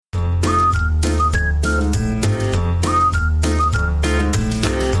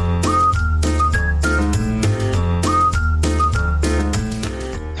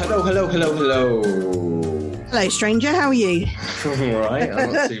Hello. Hello, stranger. How are you? All right,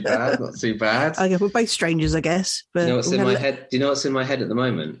 I'm not too bad. Not too bad. Okay, we're both strangers, I guess. But You know what's in my head? Do you know what's in my head at the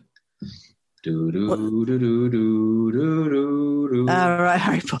moment? Right,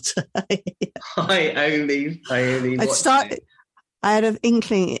 Harry Potter. I only watched it. I had an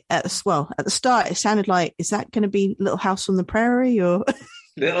inkling at the start. It sounded like, is that going to be Little House on the Prairie or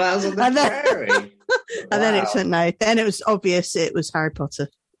Little House on the Prairie? And then it said no. Then it was obvious it was Harry Potter.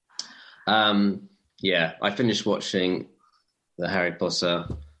 Yeah, I finished watching the Harry Potter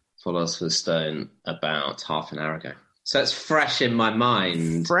Philosopher's Stone about half an hour ago. So it's fresh in my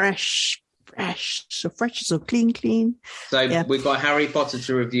mind. Fresh. So fresh, so clean. So we've got Harry Potter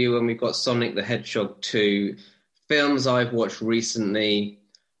to review and we've got Sonic the Hedgehog 2. Films I've watched recently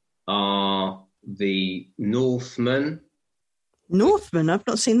are The Northman. Northman? I've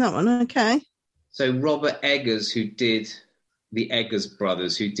not seen that one. Okay. So Robert Eggers, who did the Eggers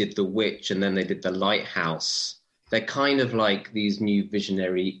brothers, who did The Witch, and then they did The Lighthouse. They're kind of like these new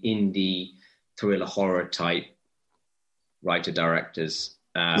visionary indie thriller horror type writer-directors.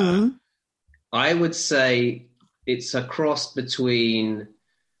 I would say it's a cross between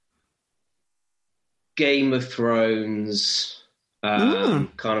Game of Thrones, kind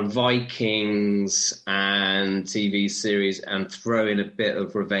of Vikings and TV series, and throw in a bit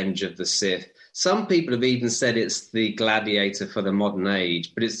of Revenge of the Sith. Some people have even said it's the Gladiator for the modern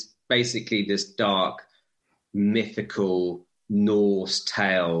age, but it's basically this dark, mythical Norse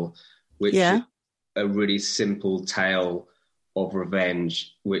tale, which is a really simple tale of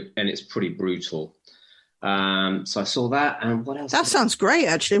revenge, and it's pretty brutal. So I saw that, and what else? That sounds great,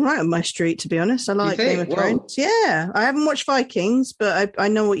 actually. Right up my street, to be honest. I like Game of Thrones. Yeah, I haven't watched Vikings, but I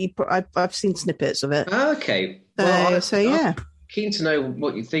know what you. I've seen snippets of it. Okay, I'm keen to know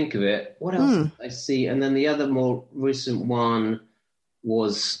what you think of it. What else did I see? And then the other more recent one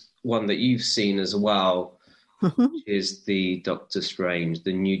was one that you've seen as well, which is the Doctor Strange,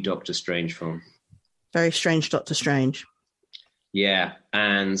 the new Doctor Strange film. Very strange Doctor Strange. Yeah,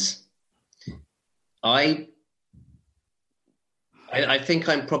 and I think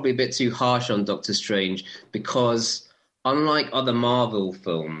I'm probably a bit too harsh on Doctor Strange because unlike other Marvel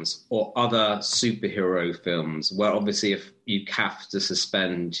films or other superhero films, where obviously if you have to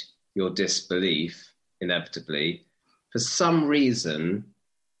suspend your disbelief inevitably, for some reason,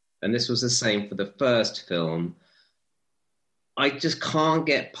 and this was the same for the first film, I just can't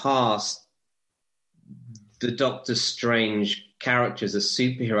get past the Doctor Strange character as a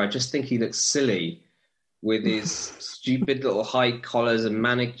superhero. I just think he looks silly with his stupid little high collars and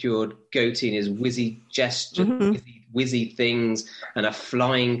manicured goatee and his whizzy gesture, whizzy things and a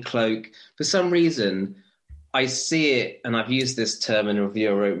flying cloak. For some reason, I see it, and I've used this term in a review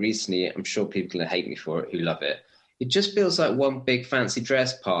I wrote recently. I'm sure people are going to hate me for it who love it. It just feels like one big fancy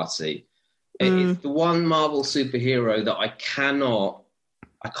dress party. It's the one Marvel superhero that I can't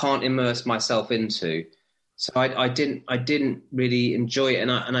immerse myself into. So I didn't really enjoy it,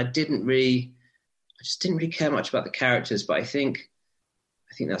 and I just didn't really care much about the characters. But I think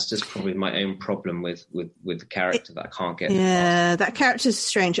that's just probably my own problem with the character that I can't get. Yeah, that character's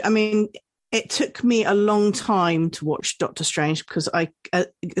strange. I mean, it took me a long time to watch Doctor Strange because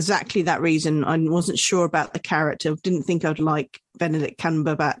exactly that reason. I wasn't sure about the character. Didn't think I'd like Benedict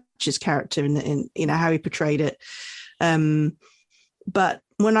Cumberbatch's character in how he portrayed it. But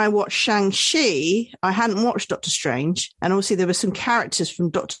when I watched Shang-Chi, I hadn't watched Doctor Strange. And obviously there were some characters from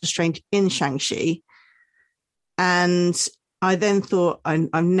Doctor Strange in Shang-Chi. And I then thought,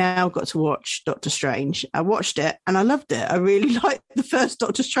 I've now got to watch Doctor Strange. I watched it and I loved it. I really liked the first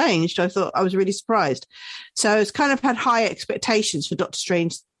Doctor Strange. I thought I was really surprised. So it's kind of had high expectations for Doctor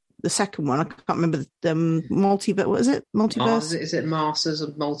Strange, the second one. I can't remember the multiverse. What is it? Multiverse? Is it Masters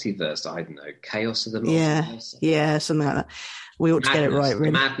of Multiverse? I don't know. Chaos of the Multiverse? Yeah, something like that. We ought to get it right,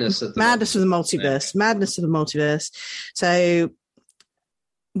 really. Madness of the Multiverse. Madness of the Multiverse. So,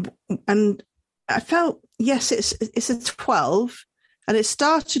 and I felt, yes, it's a 12, and it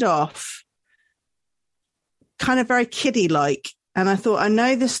started off kind of very kiddie-like. And I thought, I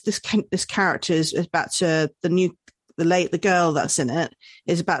know this character is about to, the girl that's in it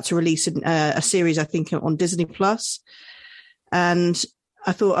is about to release a series, I think, on Disney Plus. And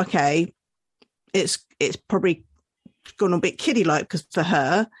I thought, okay, it's probably gone a bit kiddie-like because for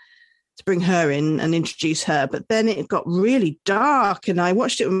her to bring her in and introduce her, but then it got really dark, and I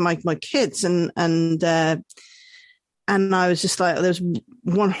watched it with my kids, and I was just like, there was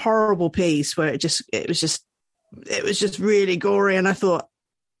one horrible piece where it was just really gory, and I thought,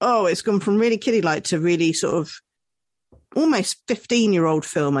 oh, it's gone from really kiddie-like to really sort of almost 15-year-old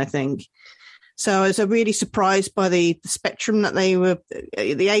film, I think. So I was really surprised by the spectrum that they were,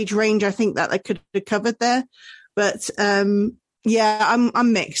 the age range, I think, that they could have covered there. But yeah,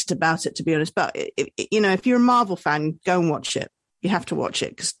 I'm mixed about it, to be honest. But, if you're a Marvel fan, go and watch it. You have to watch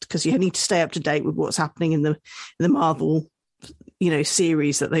it because you need to stay up to date with what's happening in the Marvel,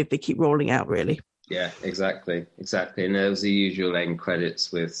 series that they keep rolling out, really. Yeah, exactly. And there was the usual end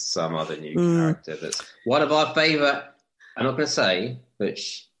credits with some other new character that's one of our favourite. I'm not going to say, but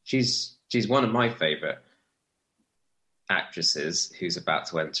she's one of my favourite actresses who's about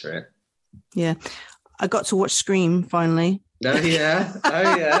to enter it. Yeah, I got to watch Scream finally. Oh yeah.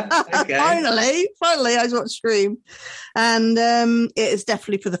 Okay. Finally, I watched Scream, and it is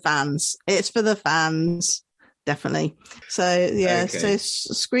definitely for the fans. It's for the fans, definitely. So yeah, okay.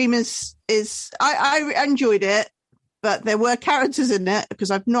 So Scream is I enjoyed it, but there were characters in it because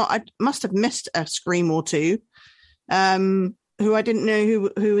I must have missed a Scream or two, who I didn't know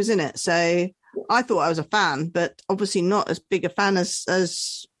who was in it. So I thought I was a fan, but obviously not as big a fan as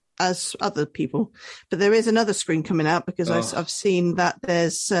other people. But there is another Scream coming out because I've seen that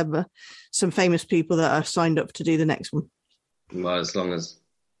there's some famous people that are signed up to do the next one. Well, as long as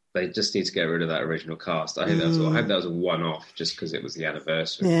they just need to get rid of that original cast. I hope that was a one-off just because it was the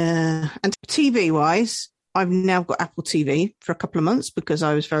anniversary. Yeah. And TV-wise, I've now got Apple TV for a couple of months because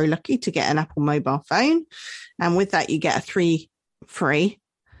I was very lucky to get an Apple mobile phone. And with that, you get a 3 free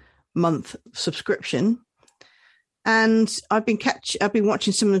month subscription. And I've been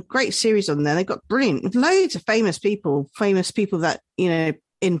watching some great series on there. They've got brilliant, loads of famous people that,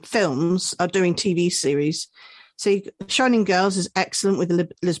 in films are doing TV series. So Shining Girls is excellent with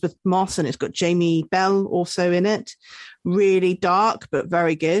Elizabeth Moss, and it's got Jamie Bell also in it. Really dark, but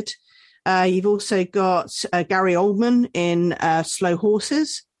very good. You've also got Gary Oldman in Slow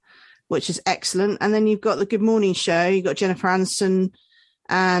Horses, which is excellent. And then you've got The Good Morning Show. You've got Jennifer Aniston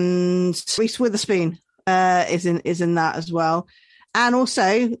and Reese Witherspoon is in that as well. And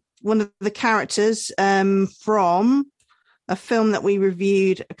also one of the characters from a film that we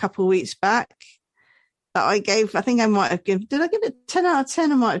reviewed a couple of weeks back that I think I might have given. Did I give it 10 out of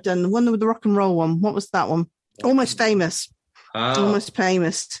 10? I might have done the one with the rock and roll one. What was that one? Almost Famous. Oh. Almost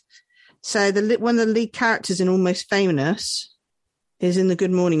Famous. So one of the lead characters in Almost Famous is in The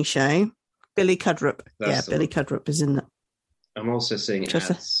Good Morning Show. Billy Cudrup. Billy Cudrup is in that. I'm also seeing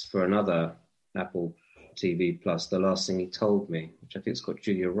ads for another Apple TV Plus, The Last Thing He Told Me, which I think has got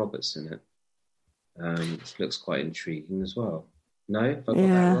Julia Roberts in it. Which looks quite intriguing as well. No, have I got that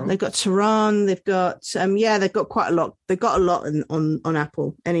wrong? They've got Tehran. They've got they've got quite a lot. They've got a lot on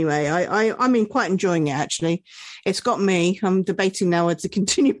Apple. Anyway, I'm quite enjoying it actually. It's got me. I'm debating now whether to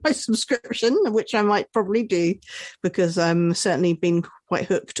continue my subscription, which I might probably do because I'm certainly been quite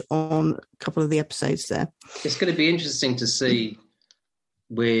hooked on a couple of the episodes there. It's going to be interesting to see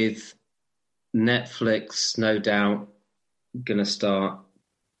with Netflix, no doubt, going to start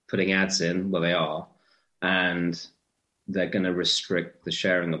putting ads in. Well, they are, and they're going to restrict the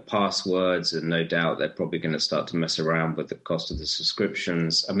sharing of passwords, and no doubt they're probably going to start to mess around with the cost of the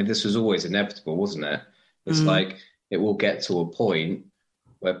subscriptions. I mean, this was always inevitable, wasn't it? It's like it will get to a point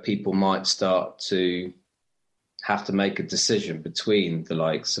where people might start to have to make a decision between the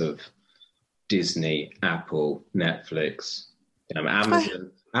likes of Disney, Apple, Netflix,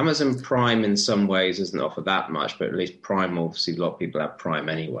 Amazon Prime in some ways doesn't offer that much, but at least Prime, obviously, a lot of people have Prime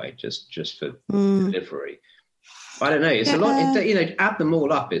anyway, just for delivery. I don't know. It's a lot. Add them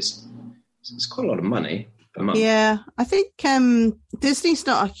all up. It's quite a lot of money per month. Yeah, I think Disney's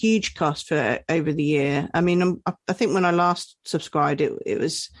not a huge cost for over the year. I mean, I think when I last subscribed, it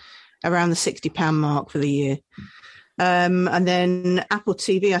was around the £60 mark for the year. And then Apple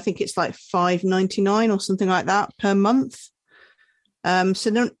TV, I think it's like $5.99 or something like that per month.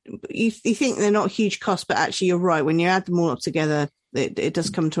 So you think they're not a huge cost, but actually you're right. When you add them all up together, it does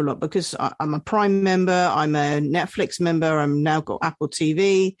come to a lot because I'm a Prime member, I'm a Netflix member, I'm now got Apple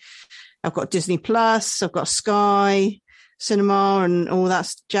TV, I've got Disney Plus, I've got Sky Cinema and all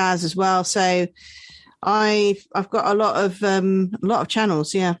that jazz as well. So I've got a lot of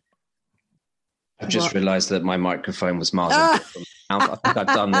channels. Yeah. I've just realised that my microphone was miles away from my mouth.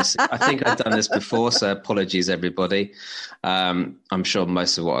 I think I've done this before, so apologies, everybody. I'm sure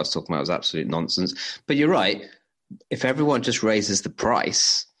most of what I was talking about was absolute nonsense. But you're right. If everyone just raises the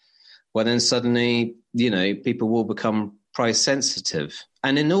price, well, then suddenly, people will become price sensitive.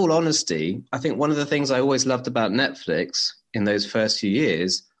 And in all honesty, I think one of the things I always loved about Netflix in those first few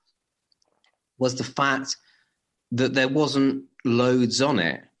years was the fact that there wasn't loads on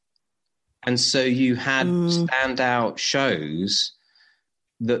it. And so you had standout shows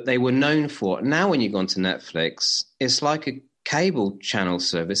that they were known for. Now when you go onto Netflix, it's like a cable channel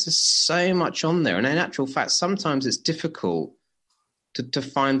service, there's so much on there. And in actual fact, sometimes it's difficult to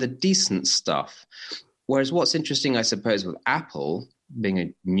find the decent stuff. Whereas what's interesting, I suppose, with Apple being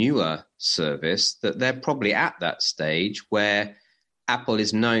a newer service, that they're probably at that stage where Apple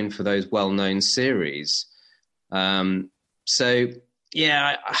is known for those well-known series. So,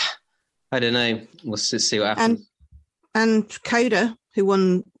 yeah, I don't know. We'll see what happens. And Coda, who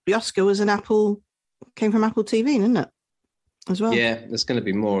won the Oscar, came from Apple TV, isn't it? As well. Yeah, there's going to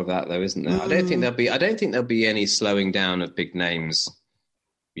be more of that, though, isn't there? I don't think there'll be any slowing down of big names,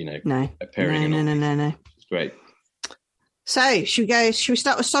 appearing. No. It's great. So, should we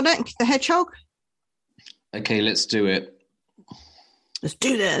start with Sonic the Hedgehog? Okay, let's do it. Let's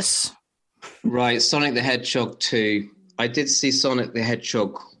do this. Right, Sonic the Hedgehog 2. I did see Sonic the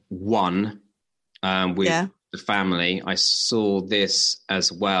Hedgehog 1 with the family. I saw this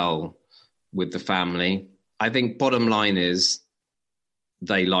as well with the family. I think bottom line is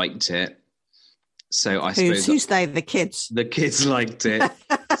they liked it. So I suppose who's they? The kids. The kids liked it.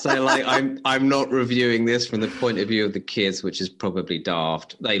 So I'm not reviewing this from the point of view of the kids, which is probably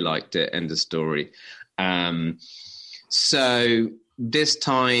daft. They liked it. End of story. So this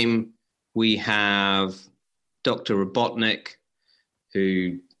time we have Dr. Robotnik,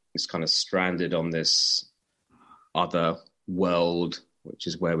 who is kind of stranded on this other world, which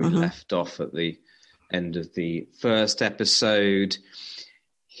is where we left off at the end of the first episode.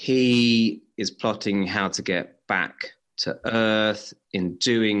 He is plotting how to get back to Earth. In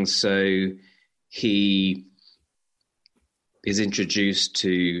doing so, he is introduced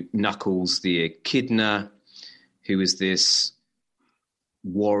to Knuckles the Echidna, who is this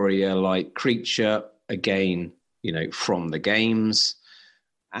warrior-like creature, again, from the games.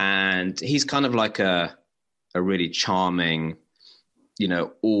 And he's kind of like a really charming,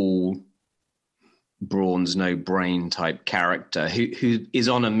 all brawns, no brain type character who is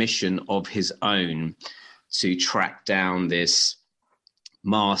on a mission of his own to track down this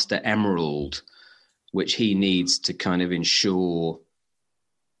Master Emerald, which he needs to kind of ensure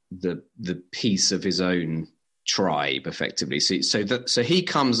the peace of his own tribe, effectively. So he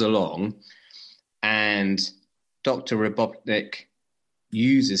comes along, and Dr. Robotnik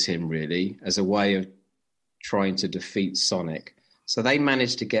uses him really as a way of trying to defeat Sonic. So they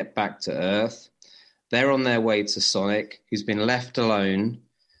manage to get back to Earth. They're on their way to Sonic, who's been left alone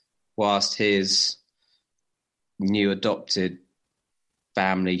whilst his new adopted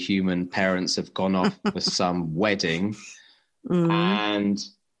family, human parents have gone off for some wedding. And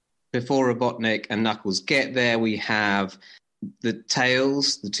before Robotnik and Knuckles get there, we have the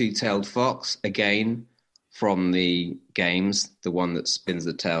Tails, the two-tailed fox, again, from the games, the one that spins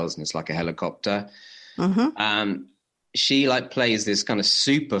the tails and it's like a helicopter. She plays this kind of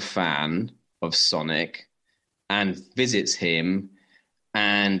super fan of Sonic and visits him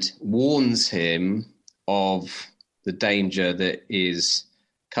and warns him of the danger that is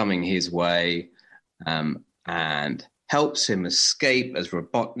coming his way, and helps him escape as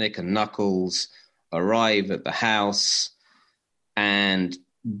Robotnik and Knuckles arrive at the house. And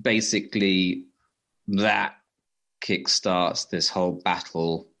basically that kickstarts this whole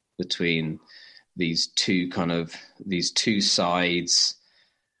battle between these two sides.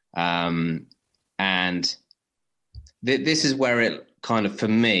 And this is where it kind of, for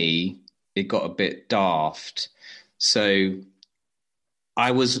me, it got a bit daft. So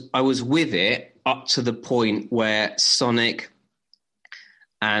I was with it up to the point where Sonic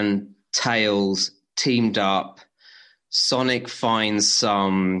and Tails teamed up. Sonic finds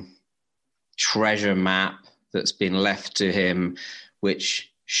some treasure map that's been left to him,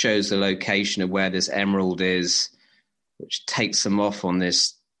 which shows the location of where this emerald is, which takes them off on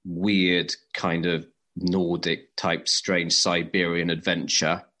this weird kind of Nordic type strange Siberian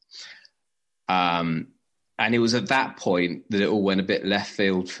adventure. And it was at that point that it all went a bit left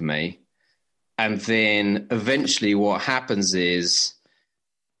field for me. And then eventually what happens is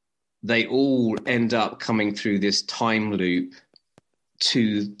they all end up coming through this time loop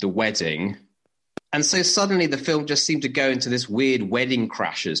to the wedding. And so suddenly the film just seemed to go into this weird Wedding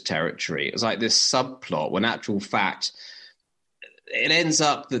Crashers territory. It was like this subplot, when in actual fact, it ends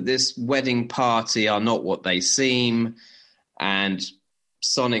up that this wedding party are not what they seem, and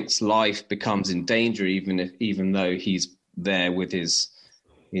Sonic's life becomes in danger, even though he's there with his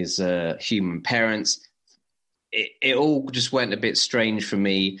human parents. It all just went a bit strange for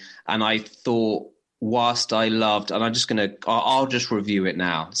me, and I thought, whilst I loved, and I'll just review it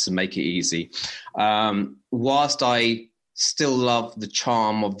now to make it easy. Whilst I still love the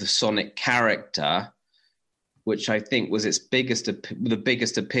charm of the Sonic character, which I think was its the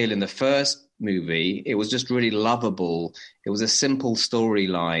biggest appeal in the first movie. It was just really lovable. It was a simple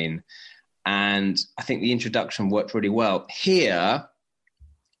storyline, and I think the introduction worked really well. Here,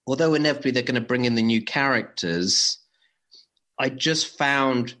 although inevitably they're going to bring in the new characters, I just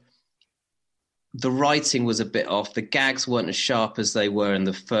found the writing was a bit off. The gags weren't as sharp as they were in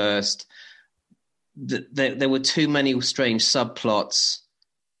the first. There were too many strange subplots.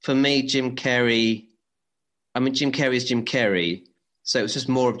 For me, Jim Carrey is Jim Carrey, so it was just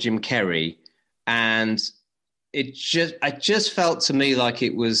more of Jim Carrey. And I just felt to me like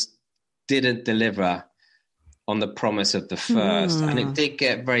it didn't deliver on the promise of the first. And it did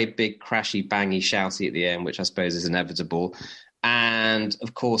get very big, crashy, bangy, shouty at the end, which I suppose is inevitable. And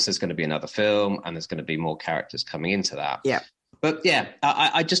of course, there's going to be another film, and there's going to be more characters coming into that. Yeah. But yeah,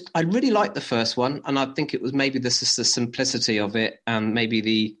 I really liked the first one, and I think it was maybe the simplicity of it, and maybe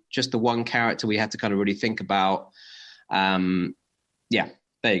the one character we had to kind of really think about. Yeah,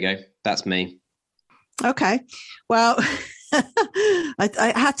 there you go. That's me. Okay. Well,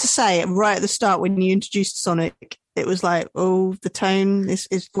 I had to say right at the start when you introduced Sonic, it was like, oh, the tone,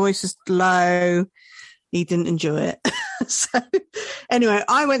 his voice is low. He didn't enjoy it. So anyway,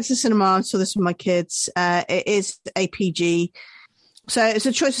 I went to the cinema and saw this with my kids. It is a PG. So it's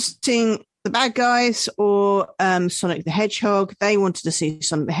a choice of seeing the bad guys or Sonic the Hedgehog. They wanted to see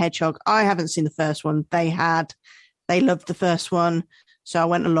Sonic the Hedgehog. I haven't seen the first one. They loved the first one. So I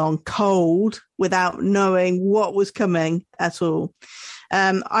went along cold without knowing what was coming at all.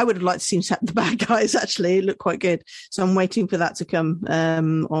 I would have liked to see the bad guys, actually. It looked quite good. So I'm waiting for that to come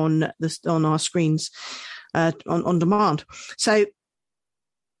on our screens on demand. So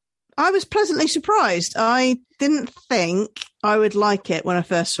I was pleasantly surprised. I didn't think I would like it when I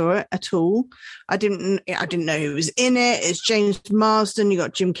first saw it at all. I didn't know who was in it. It's James Marsden. You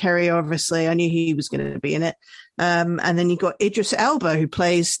got Jim Carrey, obviously. I knew he was going to be in it. And then you got Idris Elba, who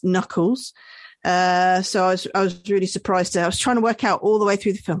plays Knuckles. So I was really surprised. I was trying to work out all the way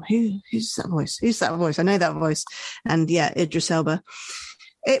through the film, who's that voice? Who's that voice? I know that voice. And yeah, Idris Elba.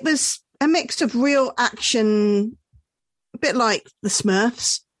 It was a mix of real action, a bit like the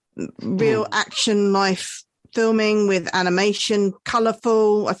Smurfs, real action life filming with animation,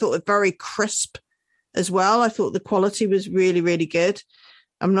 colourful. I thought it very crisp as well. I thought the quality was really, really good.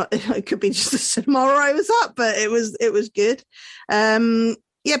 It could be just the cinema I was at, but it was good. As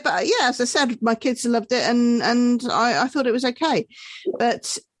I said, my kids loved it, and I thought it was okay.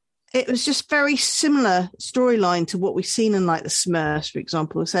 But it was just very similar storyline to what we've seen in like the Smurfs, for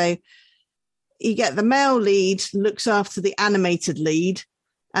example. So you get the male lead looks after the animated lead,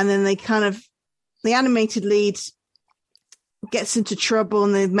 and then the animated lead gets into trouble,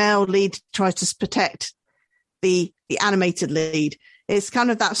 and the male lead tries to protect the animated lead. It's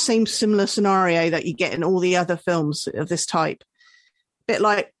kind of that same similar scenario that you get in all the other films of this type. Bit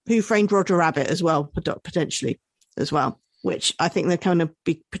like Who Framed Roger Rabbit as well, potentially as well, which I think they're going to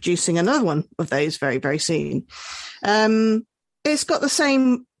be producing another one of those very, very soon. It's got the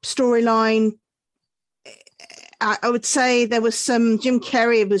same storyline. I would say there was some Jim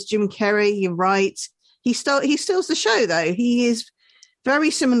Carrey. It was Jim Carrey. You're right. He steals the show, though. He is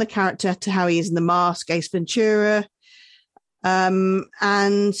very similar character to how he is in The Mask, Ace Ventura.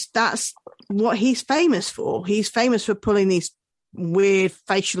 And that's what he's famous for. He's famous for pulling these weird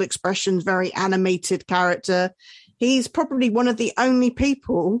facial expressions, very animated character. He's probably one of the only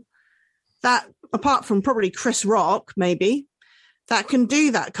people that, apart from probably Chris Rock, maybe, that can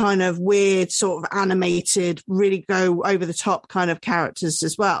do that kind of weird sort of animated, really go over the top kind of characters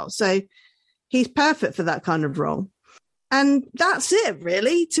as well. So he's perfect for that kind of role. And that's it,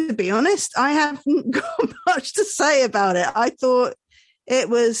 really, to be honest. I haven't got much to say about it. I thought it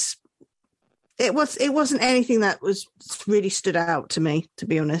wasn't anything that was really stood out to me, to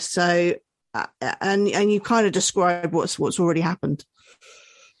be honest. So, and you kind of described what's already happened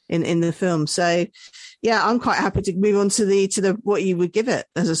in the film. So, yeah, I'm quite happy to move on to the what you would give it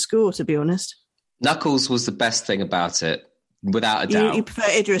as a score, to be honest. Knuckles was the best thing about it, without a doubt. You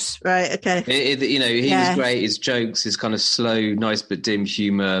prefer Idris, right? Okay. He was great. His jokes, his kind of slow, nice but dim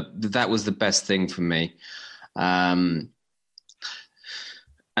humor. That was the best thing for me. And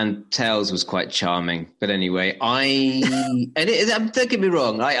Tails was quite charming. But anyway, don't get me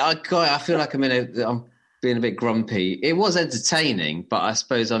wrong. I feel like I'm being a bit grumpy. It was entertaining, but I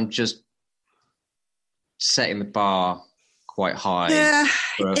suppose I'm just setting the bar quite high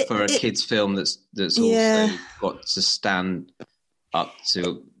for a kids' film that's also got to stand up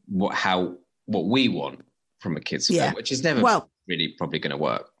to what we want from a kids' film, which is never really probably going to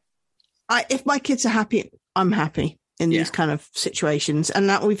work. If my kids are happy, I'm happy. in these kind of situations. And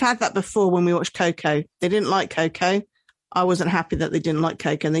that, we've had that before when we watched Coco. They didn't like Coco. I wasn't happy that they didn't like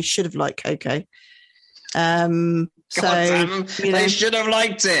Coco, and they should have liked Coco. God damn, they should have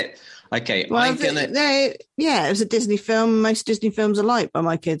liked it. Okay, well, it was a Disney film. Most Disney films are liked by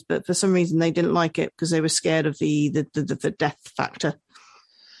my kids, but for some reason they didn't like it because they were scared of the death factor.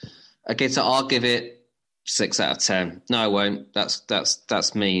 Okay, so I'll give it 6 out of 10. No, I won't.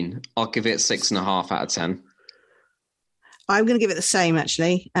 That's mean. I'll give it 6.5 out of 10. I'm going to give it the same,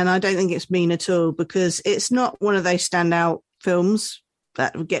 actually, and I don't think it's mean at all because it's not one of those standout films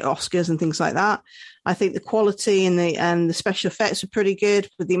that would get Oscars and things like that. I think the quality and the special effects were pretty good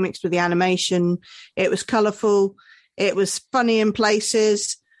mixed with the animation. It was colourful. It was funny in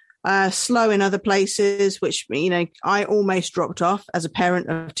places, slow in other places, which, I almost dropped off as a parent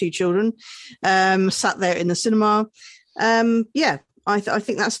of 2 children, sat there in the cinema. I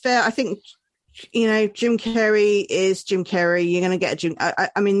think that's fair. I think, Jim Carrey is Jim Carrey. You're going to get a Jim.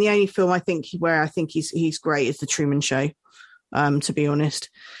 I mean, the only film I think he's great is The Truman Show, to be honest.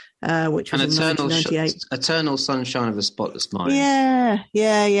 Which was in 1998. Eternal Sunshine of a Spotless Mind. Yeah.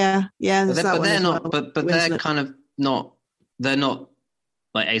 But they're kind of not. They're not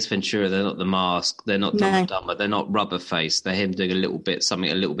like Ace Ventura. They're not The Mask. They're not Dumb and Dumber. They're not Rubberface. They're him doing something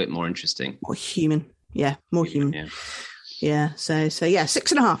a little bit more interesting, more human. Yeah, more human. Yeah. So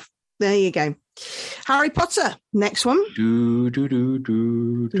 6.5. There you go. Harry Potter. Next one.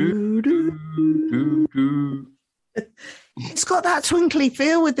 It's got that twinkly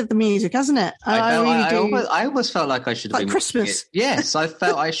feel with the music, hasn't it? I almost felt like I should have been Christmas. Yes, I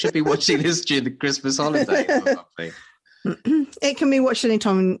felt I should be watching this during the Christmas holiday. It can be watched any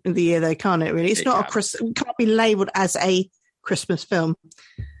time of the year, though, can't it? Really, it's not a Christmas. It can't be labelled as a Christmas film.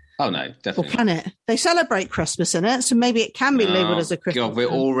 Oh no, definitely. Or can it? They celebrate Christmas in it, so maybe it can be labelled as a Christmas. God, we're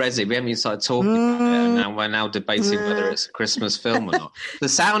film. all ready. We haven't even started talking about it, and now we're debating whether it's a Christmas film or not. The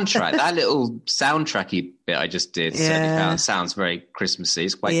soundtrack, that little soundtracky bit I just did, sounds very Christmassy.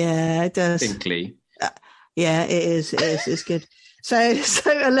 It's quite it does. Tinkly. Yeah, it is. It is. It's good. So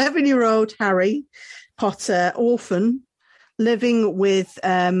 11-year-old Harry Potter, orphan, living with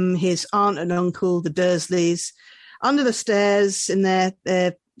his aunt and uncle, the Dursleys, under the stairs in their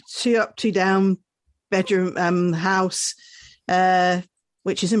 2 up, 2 down bedroom house,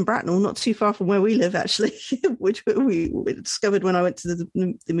 which is in Bracknell, not too far from where we live, actually, which we discovered when I went to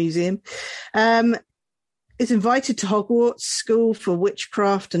the museum. Is invited to Hogwarts School for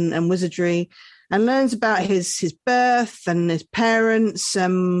Witchcraft and Wizardry, and learns about his birth and his parents,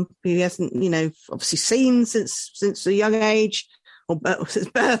 who he hasn't, obviously seen since a young age, or since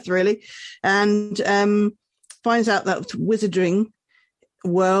birth, really, and finds out that wizarding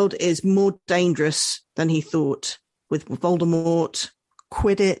world is more dangerous than he thought, with Voldemort,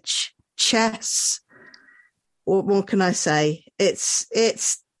 Quidditch, chess. What more can I say? It's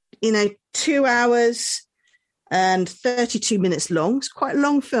 2 hours and 32 minutes long. It's quite a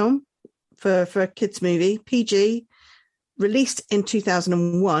long film for a kids movie, PG, released in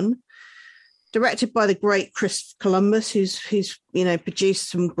 2001. Directed by the great Chris Columbus, who's produced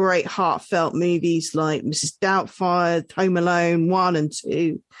some great heartfelt movies like Mrs. Doubtfire, Home Alone 1 and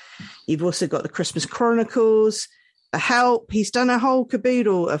 2. You've also got The Christmas Chronicles, The Help. He's done a whole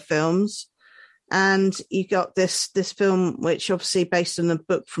caboodle of films, and you got this film, which obviously based on the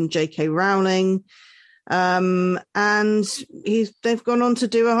book from J.K. Rowling, and they've gone on to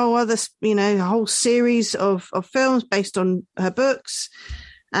do a whole other, a whole series of films based on her books.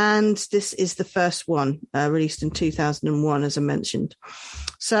 And this is the first one, released in 2001, as I mentioned.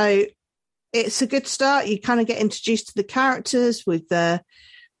 So it's a good start. You kind of get introduced to the characters with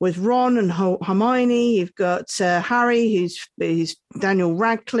Ron and Hermione. You've got Harry, who's Daniel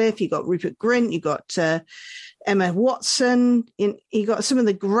Radcliffe. You've got Rupert Grint. You've got Emma Watson. You got some of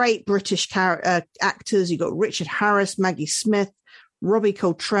the great British actors. You've got Richard Harris, Maggie Smith, Robbie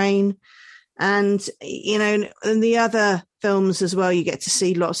Coltrane. And, in the other films as well, you get to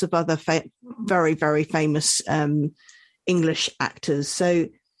see lots of other very, very famous English actors. So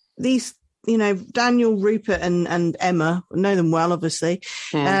these, Daniel, Rupert and Emma, I know them well, obviously,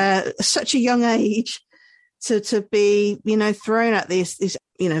 such a young age to be, thrown at this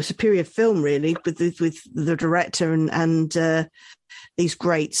superior film, really, with the director and these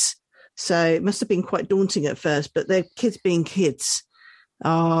greats. So it must have been quite daunting at first, but they're kids being kids.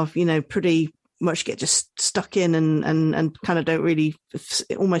 Pretty much get just stuck in and kind of don't really,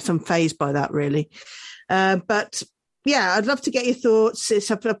 almost unfazed by that, really. But yeah, I'd love to get your thoughts.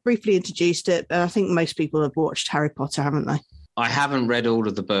 I've briefly introduced it, but I think most people have watched Harry Potter, haven't they? I haven't read all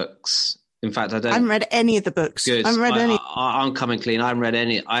of the books. In fact, I haven't read any of the books. Good. I haven't read any. I'm coming clean. I haven't read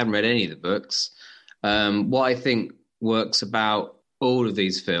any of the books. What I think works about all of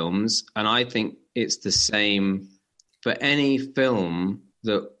these films, and I think it's the same for any film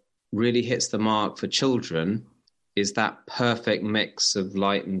that really hits the mark for children, is that perfect mix of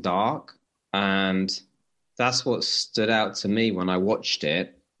light and dark. And that's what stood out to me when I watched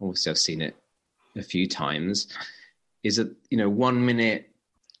it. Obviously, I've seen it a few times. Is that, 1 minute,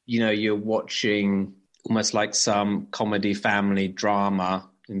 you're watching almost like some comedy family drama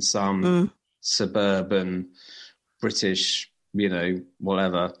in some suburban British,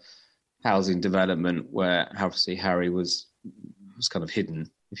 whatever housing development where obviously Harry was kind of hidden,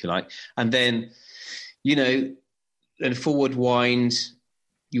 if you like. And then, and forward wind,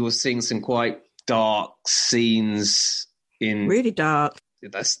 you were seeing some quite dark scenes in... Really dark.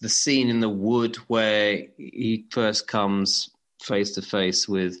 That's the scene in the wood where he first comes face to face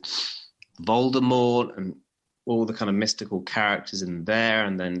with Voldemort and all the kind of mystical characters in there.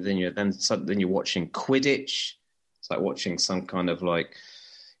 And then you're watching Quidditch. It's like watching some kind of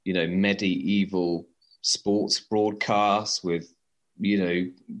medieval sports broadcast with,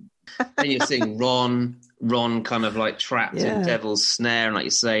 then you're seeing Ron kind of like trapped in Devil's Snare, and like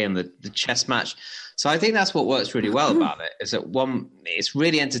you say, and the chess match. So I think that's what works really well about it, is that it's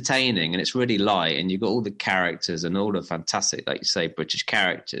really entertaining and it's really light, and you've got all the characters and all the fantastic, like you say, British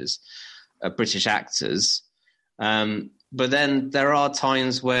characters, British actors. But then there are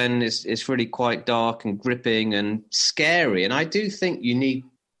times when it's really quite dark and gripping and scary. And I do think you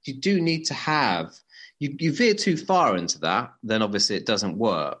do need to have, you veer too far into that, then obviously it doesn't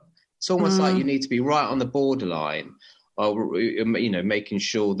work. It's almost like you need to be right on the borderline, or, making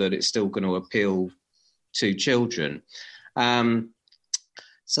sure that it's still going to appeal to children.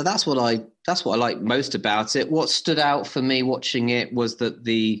 So that's what I like most about it. What stood out for me watching it was that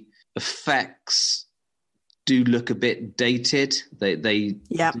the effects do look a bit dated. They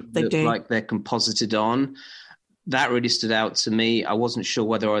look do. Like they're composited on. That really stood out to me. I wasn't sure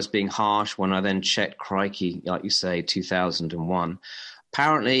whether I was being harsh when I then checked, crikey, like you say, 2001.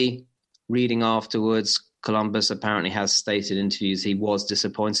 Apparently, reading afterwards, Columbus apparently has stated in interviews he was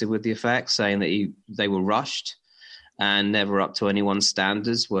disappointed with the effects, saying that they were rushed and never up to anyone's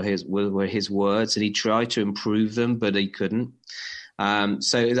standards were his words, and he tried to improve them, but he couldn't.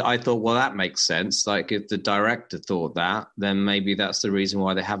 So I thought, well, that makes sense. Like, if the director thought that, then maybe that's the reason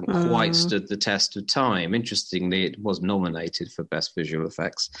why they haven't quite stood the test of time. Interestingly, it was nominated for Best Visual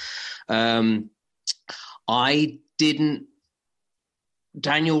Effects.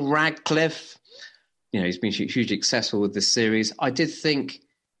 Daniel Radcliffe, he's been hugely successful with this series. I did think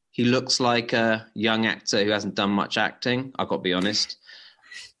he looks like a young actor who hasn't done much acting, I've got to be honest.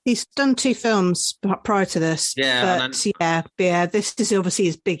 He's done 2 films prior to this. Yeah. This is obviously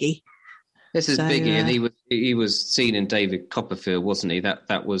his biggie. This is Biggie, and he was seen in David Copperfield, wasn't he?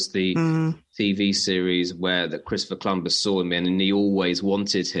 That was the TV series that Christopher Columbus saw him in, and he always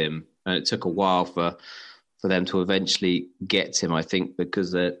wanted him. And it took a while for them to eventually get him, I think,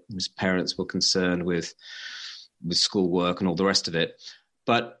 because his parents were concerned with schoolwork and all the rest of it.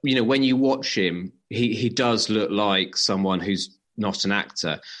 But, when you watch him, he does look like someone who's not an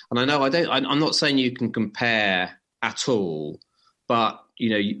actor. And I know I'm not saying you can compare at all, but,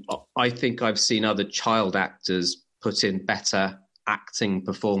 I think I've seen other child actors put in better acting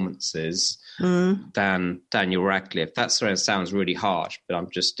performances than Daniel Radcliffe. That sounds really harsh, but I'm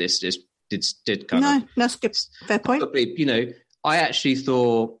just, did kind of... No, that's good. Fair point. Probably, I actually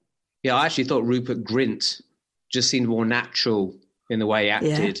thought Rupert Grint just seemed more natural in the way he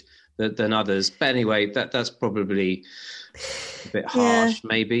acted than others. But anyway, that's probably a bit harsh,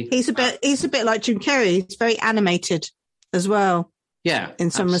 maybe. He's a bit like Jim Carrey. He's very animated as well. Yeah, in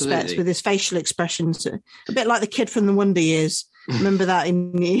some respects, with his facial expressions, a bit like the kid from the Wonder Years. Remember that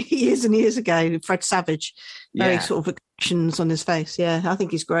in years and years ago, Fred Savage, very sort of expressions on his face. Yeah, I think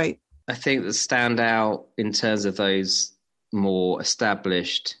he's great. I think that stand out in terms of those more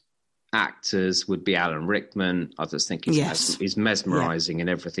established actors would be Alan Rickman. I just think he's mesmerising in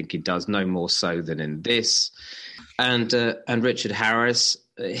everything he does, no more so than in this. And Richard Harris,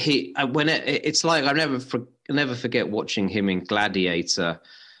 it's like I never forget watching him in Gladiator.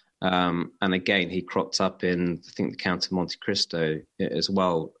 And again, he cropped up in, I think, The Count of Monte Cristo as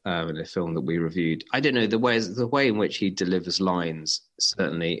well, in a film that we reviewed. I don't know, the way in which he delivers lines,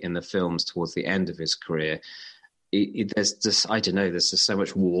 certainly in the films towards the end of his career, there's just, I don't know, there's just so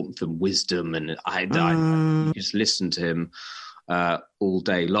much warmth and wisdom, and I just listen to him all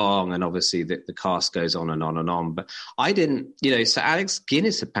day long, and obviously the cast goes on and on and on. But I didn't, so Alex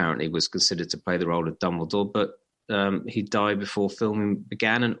Guinness apparently was considered to play the role of Dumbledore, but he died before filming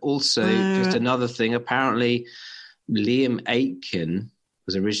began. And also, just another thing, apparently Liam Aitken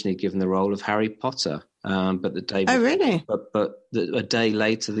was originally given the role of Harry Potter. But the day Oh, really? a day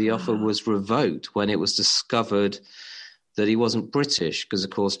later, the offer was revoked when it was discovered that he wasn't British, because,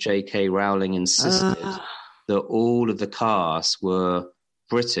 of course, J.K. Rowling insisted that all of the cast were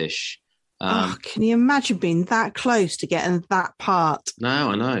British. Can you imagine being that close to getting that part?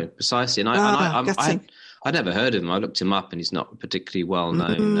 No, I know, precisely. And I'd never heard of him. I looked him up, and he's not a particularly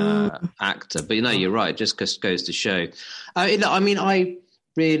well-known actor. But, you're right. It just goes to show. I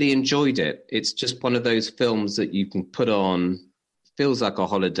really enjoyed it. It's just one of those films that you can put on. Feels like a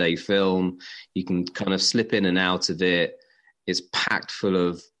holiday film. You can kind of slip in and out of it. It's packed full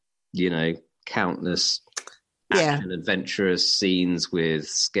of, countless action, adventurous scenes with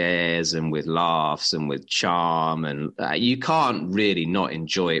scares and with laughs and with charm, and you can't really not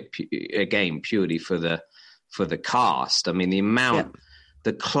enjoy it again purely for the cast. I mean, the amount,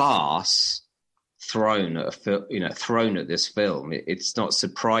 the class thrown at this film. It's not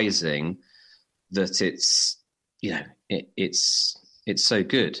surprising that it's so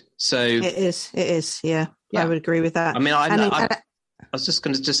good. So it is. Yeah. I would agree with that. I mean, I was just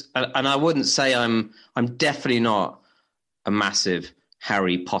going to and I wouldn't say I'm definitely not a massive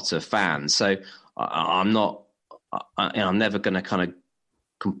Harry Potter fan. So I'm not, I'm never going to kind of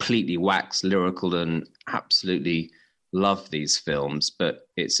completely wax lyrical and absolutely love these films, but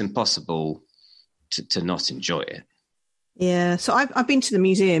it's impossible to not enjoy it. Yeah. So I've been to the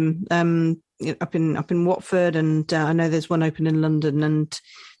museum up in Watford, and I know there's one open in London, and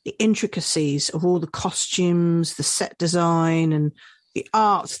the intricacies of all the costumes, the set design, and the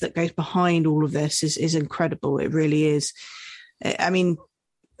art that goes behind all of this is incredible. It really is. I mean,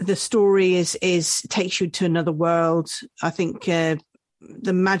 the story is takes you to another world. I think the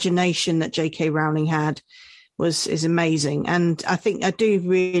imagination that J.K. Rowling had is amazing, and I do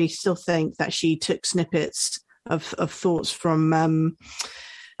really still think that she took snippets of thoughts from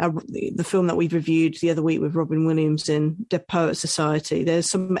the film that we reviewed the other week with Robin Williams in Dead Poets Society. There's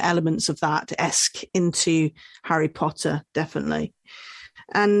some elements of that esque into Harry Potter, definitely.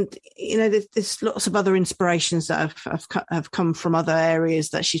 And, there's lots of other inspirations that have come from other areas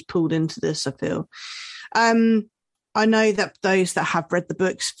that she's pulled into this, I feel. I know that those that have read the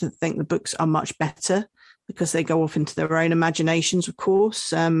books think the books are much better because they go off into their own imaginations, of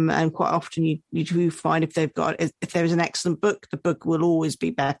course. And quite often you do find if there is an excellent book, the book will always be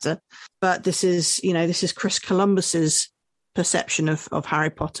better. But this is Chris Columbus's perception of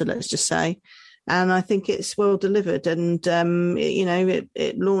Harry Potter, let's just say. And I think it's well delivered. And,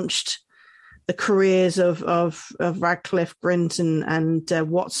 it launched the careers of Radcliffe, Grint and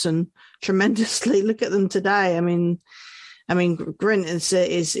Watson tremendously. Look at them today. I mean, Grint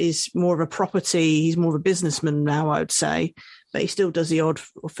is more of a property. He's more of a businessman now, I would say, but he still does the odd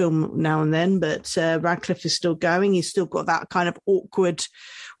film now and then. But Radcliffe is still going. He's still got that kind of awkward,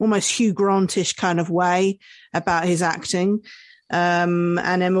 almost Hugh Grantish kind of way about his acting. And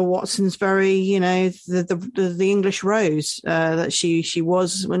Emma Watson's very, the English Rose that she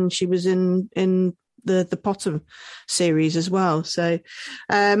was when she was in the Potter series as well. So,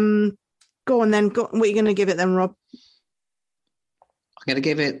 go on then. What are you going to give it then, Rob? I'm going to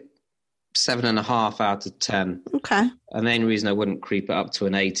give it 7.5 out of 10. Okay. And the only reason I wouldn't creep it up to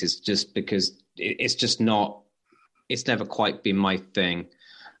an 8 is just because it's just not. It's never quite been my thing.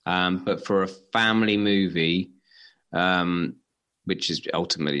 But for a family movie, which is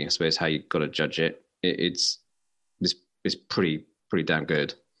ultimately, I suppose, how you've got to judge it, it's pretty damn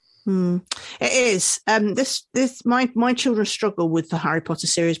good. It is. My children struggle with the Harry Potter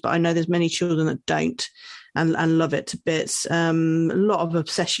series, but I know there's many children that don't and love it to bits. A lot of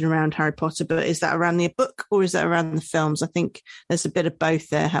obsession around Harry Potter, but is that around the book or is that around the films? I think there's a bit of both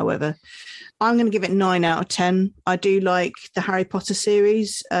there, however. I'm going to give it 9 out of 10. I do like the Harry Potter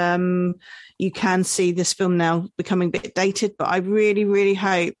series. You can see this film now becoming a bit dated, but I really, really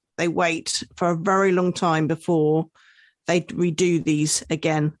hope they wait for a very long time before they redo these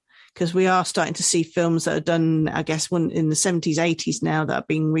again, because we are starting to see films that are done, I guess, in the 70s, 80s now that are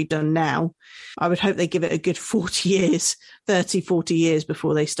being redone now. I would hope they give it a good 40 years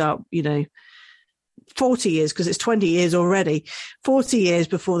before they start, 40 years, because it's 20 years already, 40 years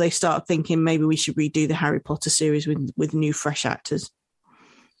before they start thinking maybe we should redo the Harry Potter series with new, fresh actors.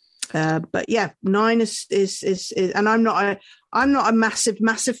 But yeah, 9 is and I'm not a massive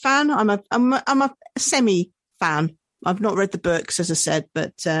fan. I'm a semi fan. I've not read the books, as I said,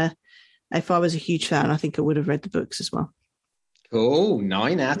 but if I was a huge fan, I think I would have read the books as well. Cool.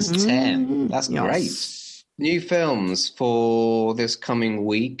 9 out of 10. That's great. New films for this coming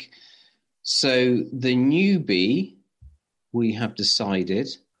week. So The Newbie, we have decided,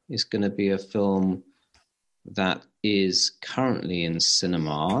 is going to be a film that is currently in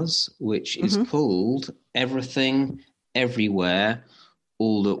cinemas, which is called Everything, Everywhere,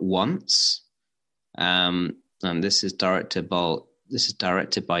 All at Once. And this is directed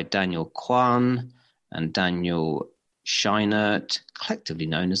by Daniel Kwan and Daniel Scheinert, collectively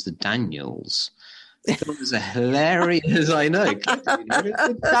known as the Daniels. The film is a hilarious, I know, collectively known as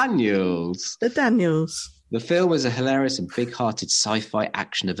the Daniels. The Daniels. The film is a hilarious and big-hearted sci-fi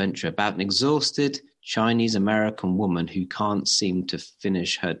action adventure about an exhausted Chinese-American woman who can't seem to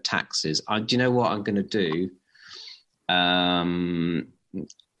finish her taxes. Do you know what I'm going to do?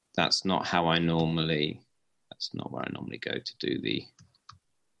 That's not where I normally go to do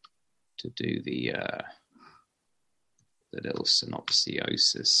the little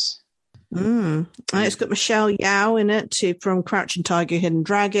synopsis. And it's got Michelle Yeoh in it from Crouching Tiger, Hidden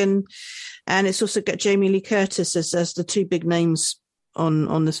Dragon, and it's also got Jamie Lee Curtis as the two big names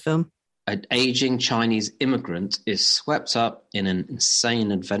on this film. An aging Chinese immigrant is swept up in an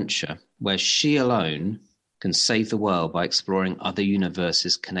insane adventure where she alone can save the world by exploring other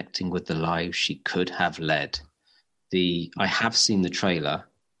universes connecting with the lives she could have led. I have seen the trailer,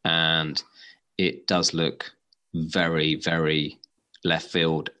 and it does look very, very left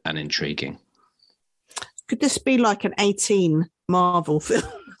field and intriguing. Could this be like an 18 Marvel film,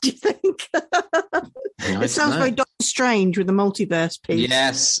 do you think? It sounds very Doctor Strange with the multiverse piece.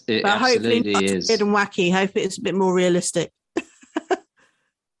 Yes, it absolutely is. Weird and wacky. Hopefully it's a bit more realistic.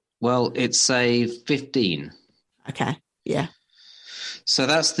 Well, it's a 15. Okay, yeah. So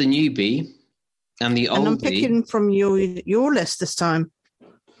that's the newbie. And the oldie... And I'm picking from your list this time.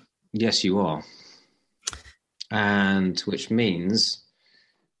 Yes, you are. And which means...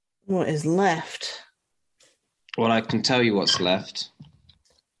 What is left? Well, I can tell you what's left.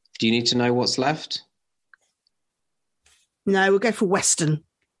 Do you need to know what's left? No, we'll go for Western.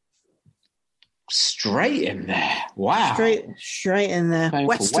 Straight in there. Wow. Straight in there. Going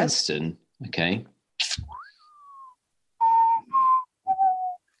for Western. Okay.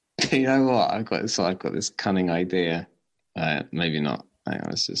 You know what? I've got this cunning idea. Maybe not. Hang on,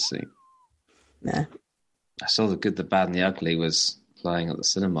 let's just see. Yeah. I saw The Good, the Bad, and the Ugly was playing at the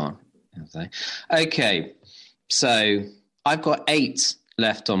cinema. Okay, so I've got 8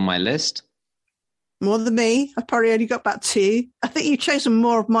 left on my list. More than me. I probably only got about 2. I think you've chosen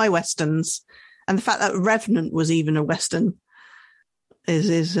more of my Westerns. And the fact that Revenant was even a Western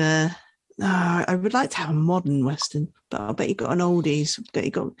is I would like to have a modern Western, but I bet you got an oldies.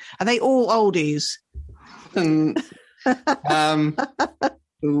 Are they all oldies?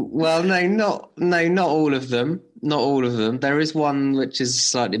 Well, not all of them. Not all of them. There is one which is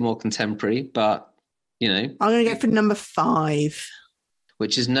slightly more contemporary, but, you know. I'm going to go for number 5.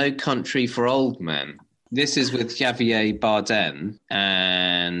 Which is No Country for Old Men. This is with Javier Bardem,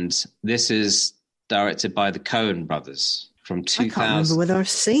 and this is directed by the Coen brothers from 2000. I can't remember whether I've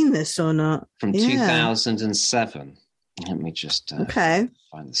seen this or not. From 2007. Let me just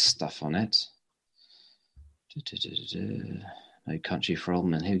find the stuff on it. No Country for Old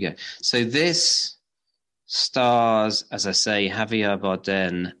Men. Here we go. So this stars, as I say, Javier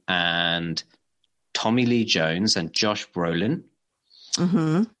Bardem and Tommy Lee Jones and Josh Brolin.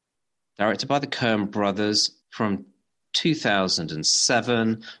 Mm-hmm. Directed by the Coen brothers from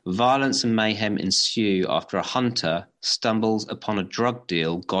 2007. Violence and mayhem ensue after a hunter stumbles upon a drug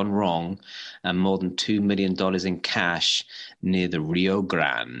deal gone wrong and more than $2 million in cash near the Rio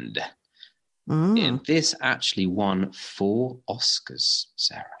Grande. And this actually won 4 Oscars,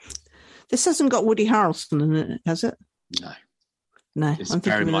 Sarah. This hasn't got Woody Harrelson in it, has it? No, it's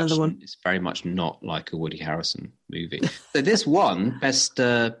very much not like a Woody Harrelson movie. So this won Best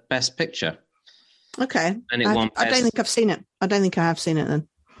Picture. Okay, and I don't think I've seen it. I don't think I have seen it then.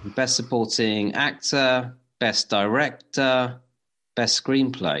 Best Supporting Actor, Best Director, Best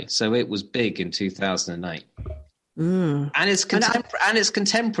Screenplay. So it was big in 2008. And it's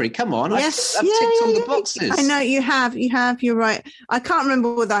contemporary. Come on, yes, I've ticked all the boxes. I know you have. You're right. I can't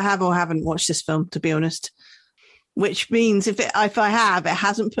remember whether I have or haven't watched this film, to be honest. Which means if I have, it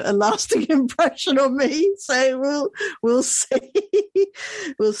hasn't put a lasting impression on me. So we'll see.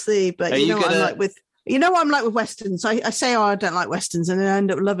 We'll see. But I'm like with Westerns. I say, I don't like Westerns, and then I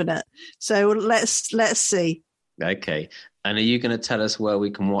end up loving it. So let's see. Okay. And are you going to tell us where we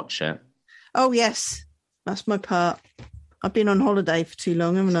can watch it? Oh yes, that's my part. I've been on holiday for too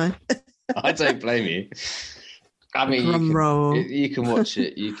long, haven't I? I don't blame you. I mean, you can watch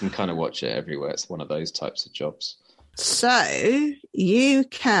it. You can kind of watch it everywhere. It's one of those types of jobs. So you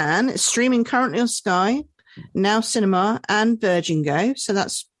can, it's streaming currently on Sky, Now Cinema and Virgin Go. So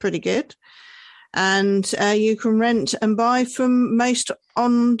that's pretty good. And you can rent and buy from most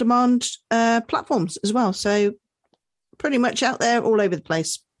on-demand platforms as well. So pretty much out there all over the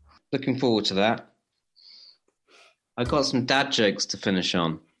place. Looking forward to that. I got some dad jokes to finish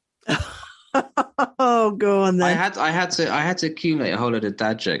on. Oh, go on then. I had to accumulate a whole load of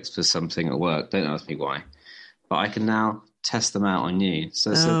dad jokes for something at work. Don't ask me why, but I can now test them out on you.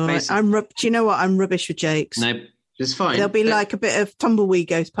 So basically, do you know what? I'm rubbish with jokes. No, it's fine. There'll be like a bit of tumbleweed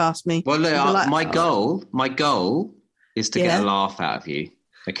goes past me. Well, look, my goal is to get a laugh out of you.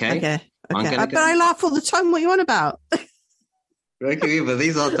 Okay. Okay. But I laugh all the time. What are you on about? Okay, but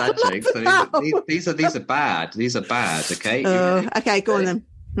these aren't dad jokes. These are bad. These are bad. Okay. Okay, go on then.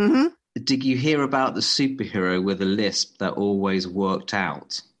 Mm-hmm. Did you hear about the superhero with a lisp that always worked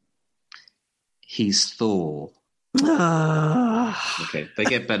out? He's Thor. Okay, they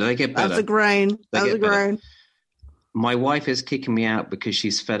get better. That was a groan. My wife is kicking me out because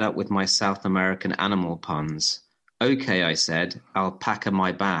she's fed up with my South American animal puns. Okay, I said, I'll pack her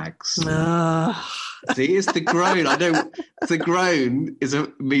my bags. See, it's the groan. The groan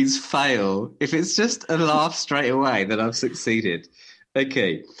means fail. If it's just a laugh straight away, then I've succeeded.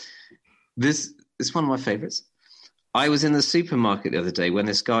 Okay, this is one of my favourites. I was in the supermarket the other day when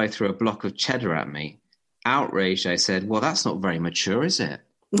this guy threw a block of cheddar at me. Outraged, I said, well, that's not very mature, is it?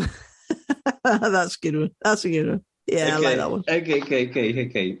 That's a good one. That's a good one. Yeah, okay. I like that one.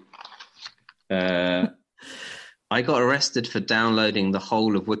 Okay. I got arrested for downloading the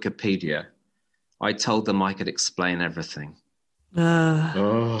whole of Wikipedia. I told them I could explain everything.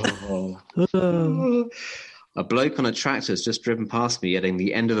 A bloke on a tractor has just driven past me yelling,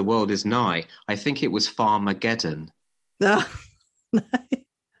 the end of the world is nigh. I think it was Farmageddon. Okay.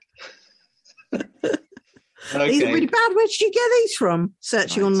 These are really bad. Where did you get these from?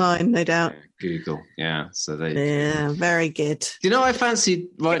 Searching online, no doubt. Google, yeah. So very good. Do you know what I fancy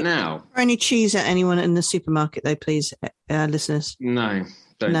right now? Only choose at anyone in the supermarket, though, please, listeners. No,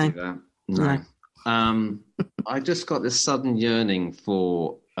 don't do that. No. I just got this sudden yearning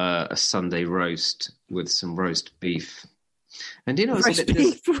for a Sunday roast with some roast beef. And do you know, roast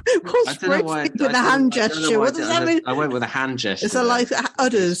beef? What's roast beef with a hand gesture? What does that mean? I went with a hand gesture. It's like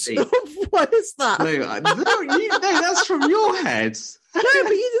udders. What is that? No, that's from your head. No,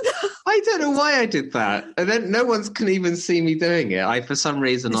 but you did that. I don't know why I did that. And then no one can even see me doing it. For some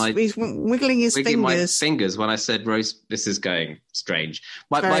reason, he's wiggling his fingers. My fingers when I said roast. This is going strange.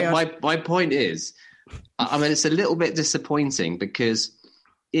 My point is, I mean, it's a little bit disappointing because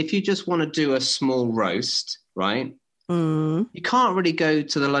if you just want to do a small roast, right? You can't really go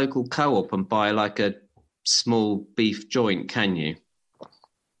to the local co-op and buy like a small beef joint, can you?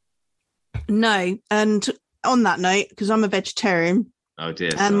 No. And on that note, because I'm a vegetarian. Oh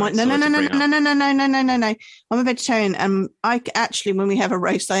dear. And no. I'm a vegetarian, and I actually, when we have a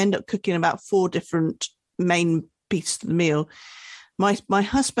roast, I end up cooking about 4 different main pieces of the meal. My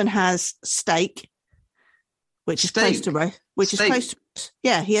husband has steak, which is close to roast.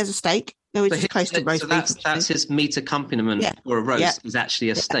 Yeah, he has a steak. No, it's close to roast beef. That's his meat accompaniment for a roast is actually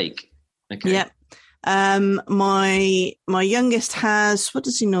a steak. Okay. Yeah. My youngest has, what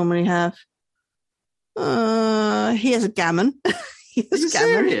does he normally have? He has a gammon. Are you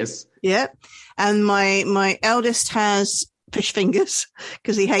serious? Yeah. And my eldest has fish fingers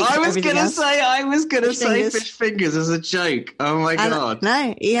because he hates everything else. I was gonna say fish fingers as a joke. Oh my God.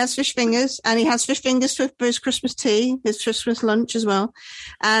 No, he has fish fingers, and he has fish fingers for his Christmas tea, his Christmas lunch as well.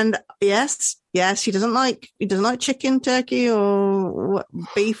 And yes, he doesn't like chicken, turkey, or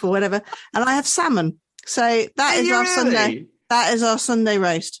beef or whatever. And I have salmon. So that is our Sunday. That is our Sunday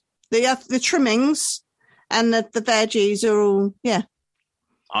roast. The trimmings and the veggies are all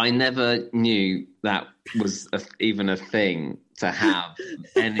I never knew that was even a thing to have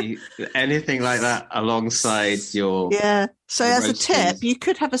anything like that alongside your. Yeah. So as a tip, you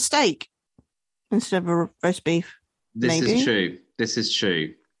could have a steak instead of a roast beef. This is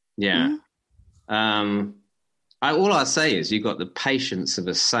true. Yeah. Mm-hmm. All I say is you got the patience of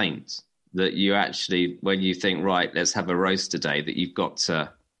a saint that you actually, when you think, right, let's have a roast today, that you've got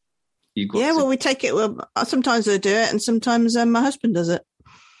to. Well, we take it. Well, sometimes I do it, and sometimes my husband does it.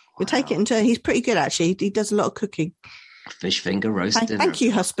 We take it into. He's pretty good, actually. He does a lot of cooking. Fish finger roast. Thank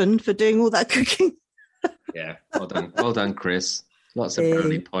you, husband, for doing all that cooking. Yeah, well done, Chris. Lots of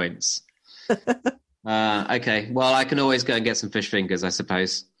brownie points. Okay, well, I can always go and get some fish fingers, I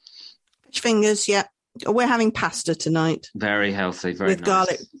suppose. Fish fingers, yeah. We're having pasta tonight. Very healthy, very with nice.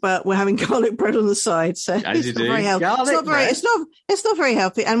 Garlic, but we're having garlic bread on the side, so it's not very healthy. It's not very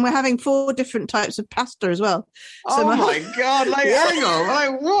healthy, and we're having 4 different types of pasta as well. So my God! Hang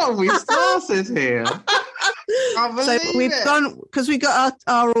on! What have we started here? So we've gone because we got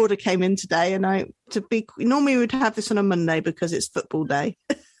our order came in today, and normally we'd have this on a Monday because it's football day.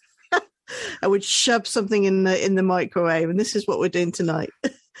 I would shove something in the microwave, and this is what we're doing tonight.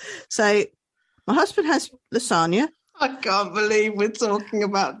 So my husband has lasagna. I can't believe we're talking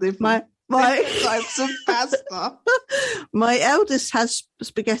about different types of pasta. My eldest has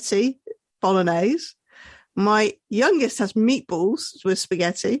spaghetti bolognese. My youngest has meatballs with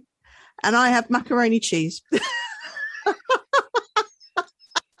spaghetti, and I have macaroni cheese.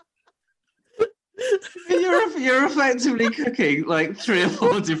 You're effectively cooking like 3 or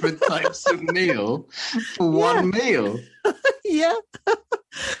 4 different types of meal for one meal. Yeah.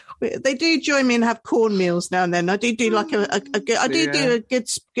 They do join me and have cornmeals now and then. I do like a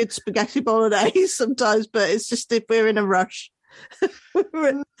good spaghetti bolognese sometimes, but it's just if we're in a rush.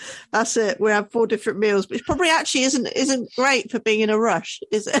 That's it. We have 4 different meals, which probably actually isn't great for being in a rush,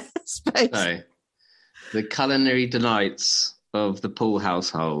 is it? No. The culinary delights of the Poole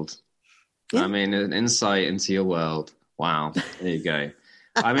household. Yeah. I mean, an insight into your world. Wow. There you go.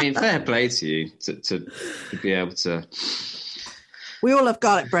 I mean, fair play to you to be able to. We all have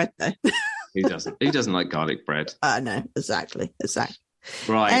garlic bread, though. Who doesn't? Who doesn't like garlic bread? No, exactly.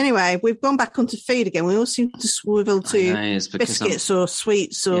 Right. Anyway, we've gone back onto food again. We all seem to swivel to biscuits or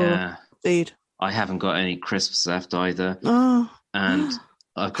sweets or food. I haven't got any crisps left either. Oh. And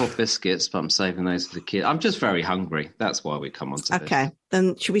I've got biscuits, but I'm saving those for the kids. I'm just very hungry. That's why we come on to this. Okay,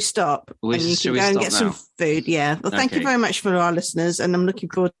 then should we stop? And you can go and get some food. Yeah. Well, thank you very much for our listeners, and I'm looking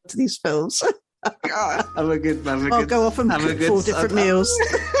forward to these films. I'll go off and cook 4 different meals.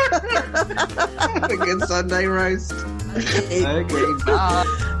 Have a good Sunday roast. Okay, bye.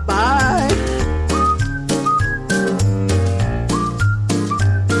 Bye.